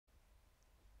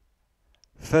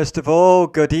First of all,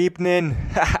 good evening.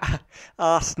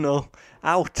 Arsenal,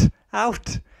 out,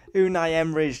 out. Unai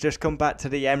Emery's just come back to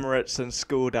the Emirates and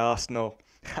schooled Arsenal.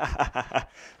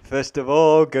 First of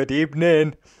all, good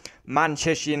evening.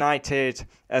 Manchester United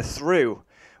are through.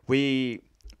 We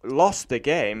lost the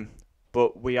game,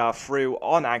 but we are through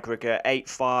on aggregate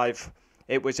 8-5.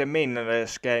 It was a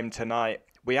meaningless game tonight.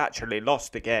 We actually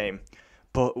lost the game.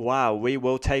 But wow, we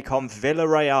will take on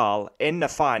Villarreal in the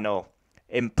final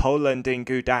in Poland in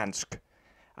Gdansk.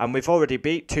 And we've already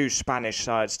beat two Spanish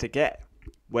sides to get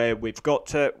where we've got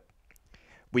to.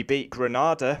 We beat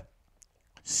Granada,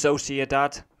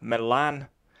 Sociedad, Milan.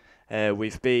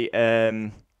 We've beat,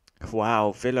 Villarreal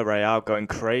going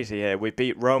crazy here. We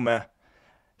beat Roma,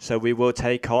 so we will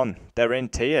take on. They're in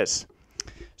tears.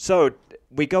 So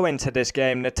we go into this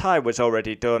game. The tie was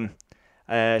already done,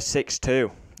 6-2.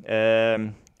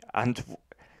 And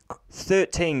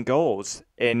 13 goals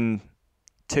in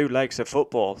 2 legs of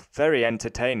football. Very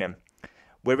entertaining.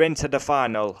 We're into the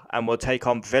final and we'll take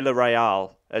on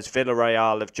Villarreal, as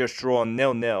Villarreal have just drawn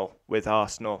 0-0 with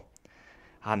Arsenal.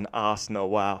 And Arsenal,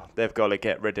 wow, they've got to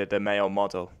get rid of the male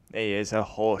model. He is a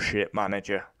horseshit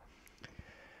manager.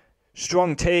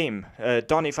 Strong team.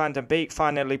 Donny van den Beek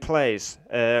finally plays.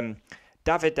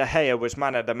 David De Gea was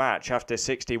man of the match after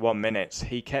 61 minutes.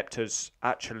 He kept us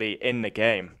actually in the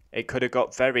game. It could have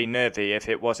got very nervy if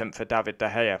it wasn't for David De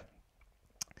Gea.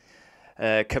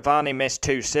 Cavani missed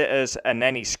 2 sitters and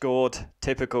then he scored.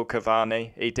 Typical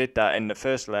Cavani. He did that in the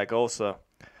first leg also.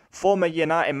 Former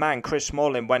United man Chris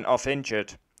Smalling went off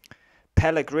injured.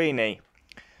 Pellegrini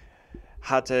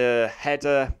had a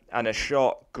header and a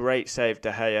shot. Great save,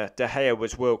 De Gea. De Gea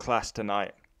was world class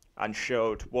tonight and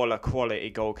showed what a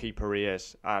quality goalkeeper he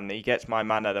is. And he gets my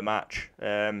man of the match.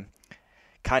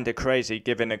 Kind of crazy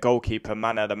giving a goalkeeper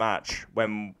man of the match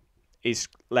when he's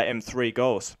let him 3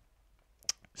 goals.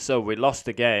 So we lost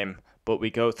the game, but we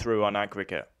go through on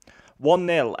aggregate.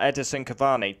 1-0, Edison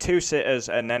Cavani, 2 sitters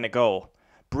and then a goal.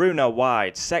 Bruno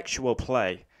wide, sexual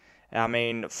play. I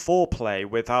mean, foreplay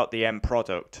without the end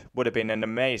product would have been an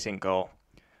amazing goal.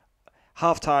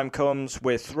 Half-time comes,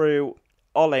 we're through.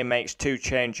 Ole makes 2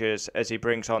 changes as he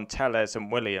brings on Telles and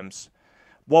Williams.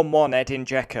 1-1, Edin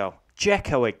Dzeko.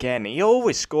 Dzeko again, he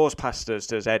always scores past us,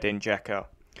 does Edin Dzeko.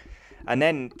 And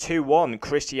then 2-1,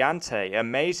 Cristiante,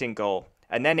 amazing goal.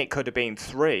 And then it could have been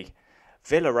 3.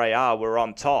 Villarreal were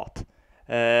on top.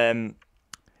 Villarreal,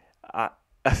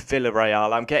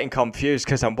 I'm getting confused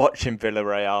because I'm watching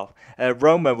Villarreal.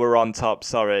 Roma were on top,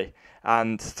 sorry.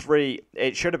 And 3,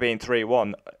 it should have been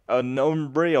 3-1. An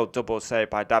unreal double save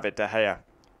by David De Gea.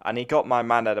 And he got my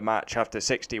man of the match after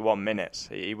 61 minutes.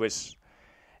 He was,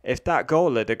 if that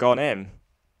goal had gone in,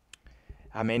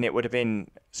 I mean, it would have been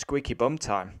squeaky bum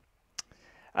time.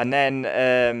 And then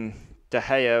De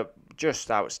Gea,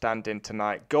 just outstanding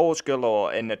tonight. Goals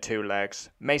galore in the 2 legs.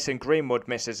 Mason Greenwood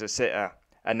misses a sitter.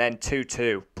 And then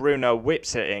 2-2. Bruno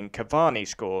whips it in. Cavani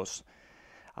scores.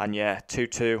 And yeah,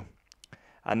 2-2.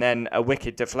 And then a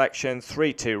wicked deflection.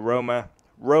 3-2 Roma.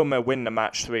 Roma win the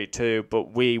match 3-2.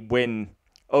 But we win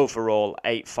overall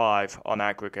 8-5 on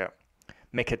aggregate.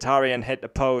 Mkhitaryan hit the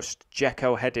post.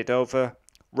 Dzeko headed over.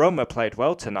 Roma played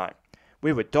well tonight.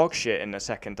 We were dog shit in the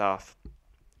second half.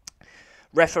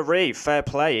 Referee, fair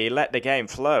play, he let the game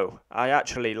flow. I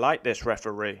actually like this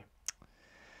referee.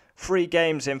 3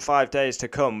 games in 5 days to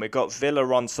come. We got Villa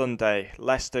on Sunday,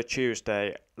 Leicester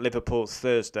Tuesday, Liverpool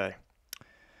Thursday.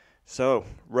 So,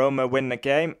 Roma win the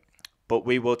game, but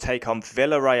we will take on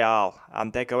Villarreal.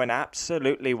 And they're going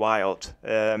absolutely wild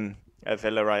at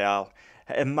Villarreal.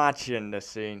 Imagine the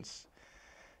scenes.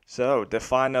 So, the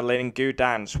final in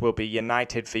Gdansk will be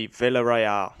United v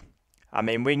Villarreal. I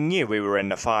mean, we knew we were in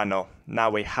the final. Now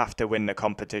we have to win the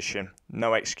competition.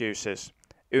 No excuses.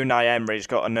 Unai Emery's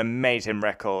got an amazing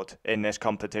record in this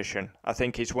competition. I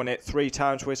think he's won it 3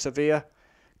 times with Sevilla,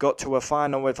 got to a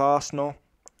final with Arsenal,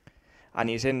 and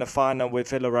he's in the final with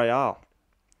Villarreal.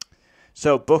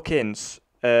 So, bookings.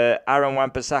 Aaron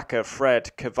Wan-Bissaka,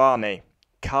 Fred, Cavani,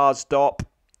 Karsdorp,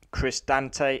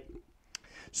 Cristante.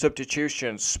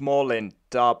 Substitutions, Smalling,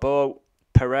 Darboe,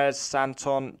 Perez,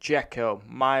 Santon, Dzeko,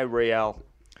 Villarreal,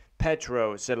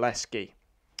 Pedro, Zaleski,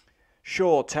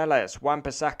 Shaw, Telles,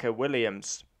 Wan-Bissaka,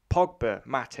 Williams, Pogba,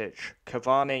 Matic,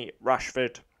 Cavani,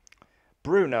 Rashford,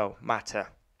 Bruno, Mata.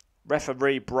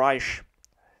 Referee, Bryce.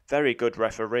 Very good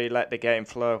referee, let the game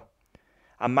flow.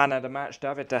 And man of the match,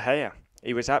 David De Gea.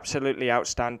 He was absolutely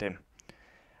outstanding.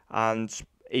 And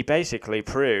he basically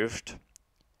proved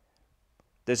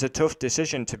there's a tough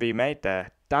decision to be made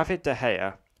there. David De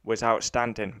Gea was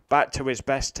outstanding, back to his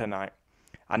best tonight.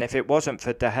 And if it wasn't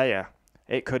for De Gea,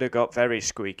 it could have got very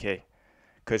squeaky.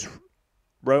 Because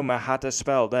Roma had a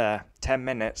spell there, 10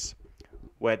 minutes,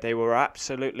 where they were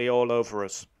absolutely all over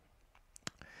us.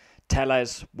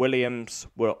 Telles, Williams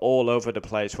were all over the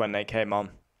place when they came on.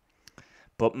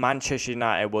 But Manchester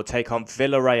United will take on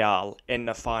Villarreal in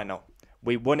the final.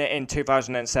 We won it in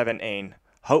 2017.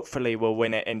 Hopefully we'll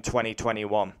win it in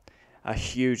 2021. A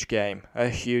huge game.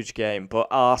 But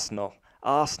Arsenal,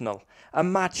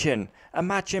 imagine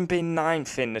being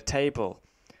ninth in the table.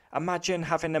 Imagine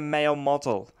having a male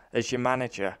model as your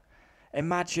manager.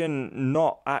 Imagine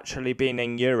not actually being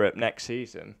in Europe next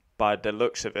season, by the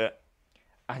looks of it.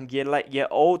 And you let your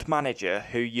old manager,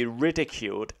 who you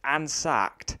ridiculed and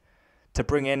sacked, to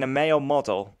bring in a male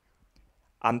model,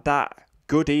 and that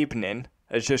good evening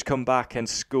has just come back and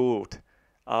schooled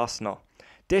Arsenal.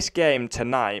 This game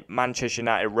tonight, Manchester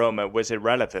United-Roma, was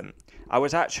irrelevant.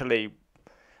 I've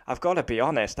got to be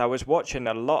honest, I was watching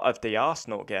a lot of the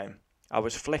Arsenal game. I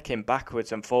was flicking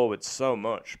backwards and forwards so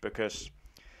much because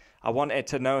I wanted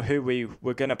to know who we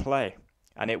were going to play.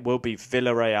 And it will be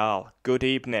Villarreal. Good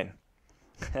evening.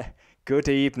 Good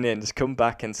evening's come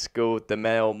back and schooled the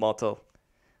male model.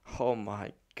 Oh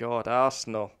my God,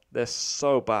 Arsenal. They're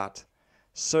so bad.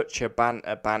 Such a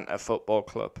banter football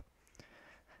club.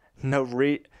 No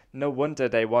wonder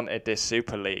they wanted this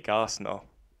Super League, Arsenal.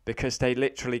 Because they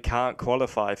literally can't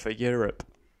qualify for Europe.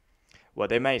 Well,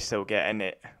 they may still get in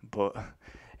it, but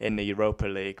in the Europa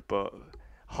League, but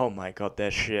oh my God,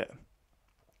 they're shit.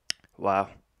 Wow.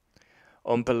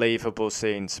 Unbelievable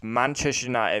scenes. Manchester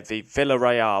United v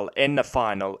Villarreal in the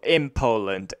final in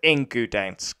Poland, in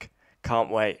Gdansk.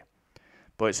 Can't wait.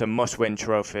 But it's a must-win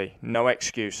trophy. No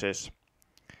excuses.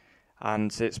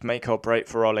 And it's make or break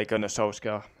for Ole Gunnar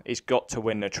Solskjaer. He's got to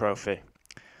win the trophy.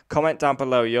 Comment down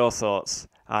below your thoughts.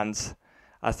 And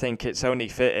I think it's only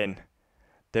fitting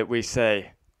that we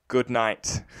say good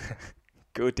night.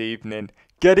 Good evening.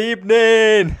 Good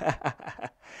evening!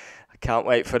 I can't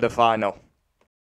wait for the final.